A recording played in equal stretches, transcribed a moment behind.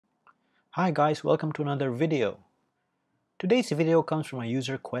Hi guys, welcome to another video. Today's video comes from a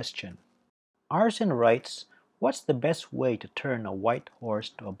user question. Arsen writes, what's the best way to turn a white horse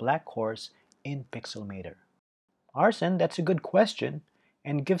to a black horse in Pixelmator? Arsen, that's a good question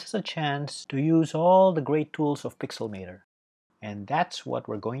and gives us a chance to use all the great tools of Pixelmator. And that's what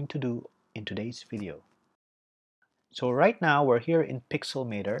we're going to do in today's video. So right now we're here in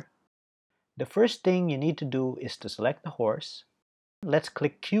Pixelmator. The first thing you need to do is to select the horse. Let's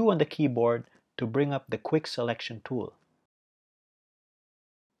click Q on the keyboard to bring up the Quick Selection tool.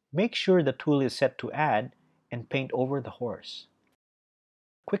 Make sure the tool is set to Add and paint over the horse.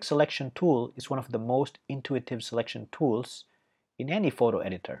 Quick Selection tool is one of the most intuitive selection tools in any photo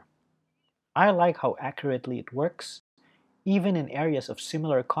editor. I like how accurately it works, even in areas of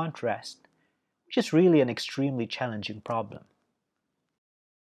similar contrast, which is really an extremely challenging problem.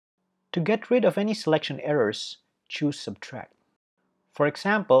 To get rid of any selection errors, choose Subtract. For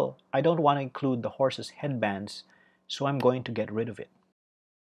example, I don't want to include the horse's headbands, so I'm going to get rid of it.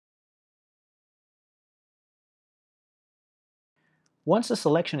 Once the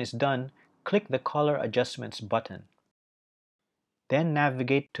selection is done, click the Color Adjustments button. Then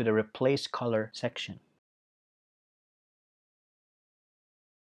navigate to the Replace Color section.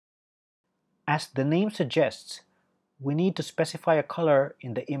 As the name suggests, we need to specify a color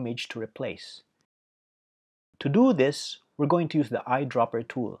in the image to replace. To do this, we're going to use the eyedropper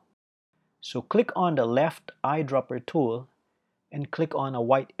tool. So click on the left eyedropper tool and click on a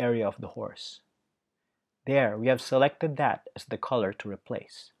white area of the horse. There, we have selected that as the color to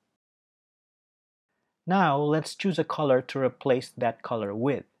replace. Now, let's choose a color to replace that color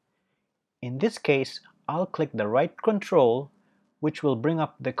with. In this case, I'll click the right control, which will bring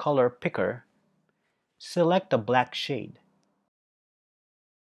up the color picker. Select a black shade.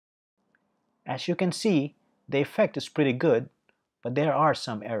 As you can see, the effect is pretty good, but there are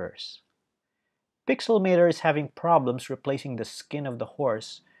some errors. Pixelmator is having problems replacing the skin of the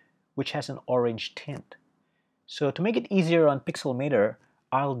horse, which has an orange tint. So to make it easier on Pixelmator,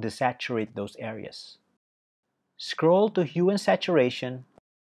 I'll desaturate those areas. Scroll to Hue and Saturation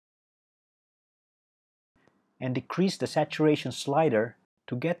and decrease the saturation slider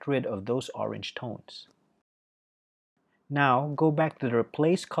to get rid of those orange tones. Now go back to the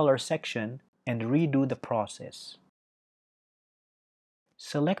Replace Color section and redo the process.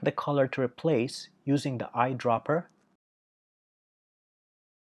 Select the color to replace using the eyedropper.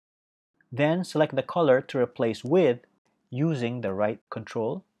 Then select the color to replace with using the right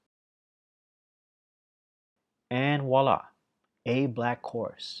control. And voila, a black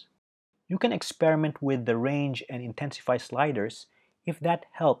horse. You can experiment with the range and intensify sliders if that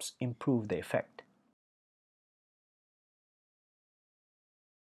helps improve the effect.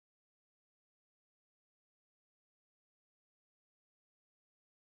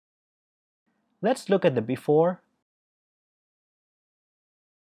 Let's look at the before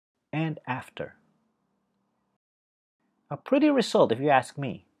and after. A pretty result if you ask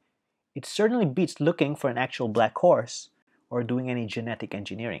me. It certainly beats looking for an actual black horse or doing any genetic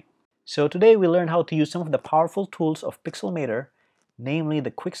engineering. So today we learned how to use some of the powerful tools of Pixelmator, namely the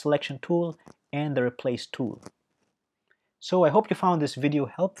Quick Selection tool and the Replace tool. So I hope you found this video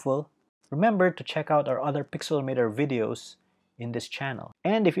helpful. Remember to check out our other Pixelmator videos in this channel.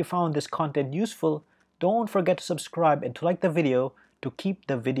 And if you found this content useful, don't forget to subscribe and to like the video to keep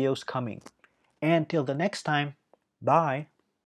the videos coming. And till the next time, bye!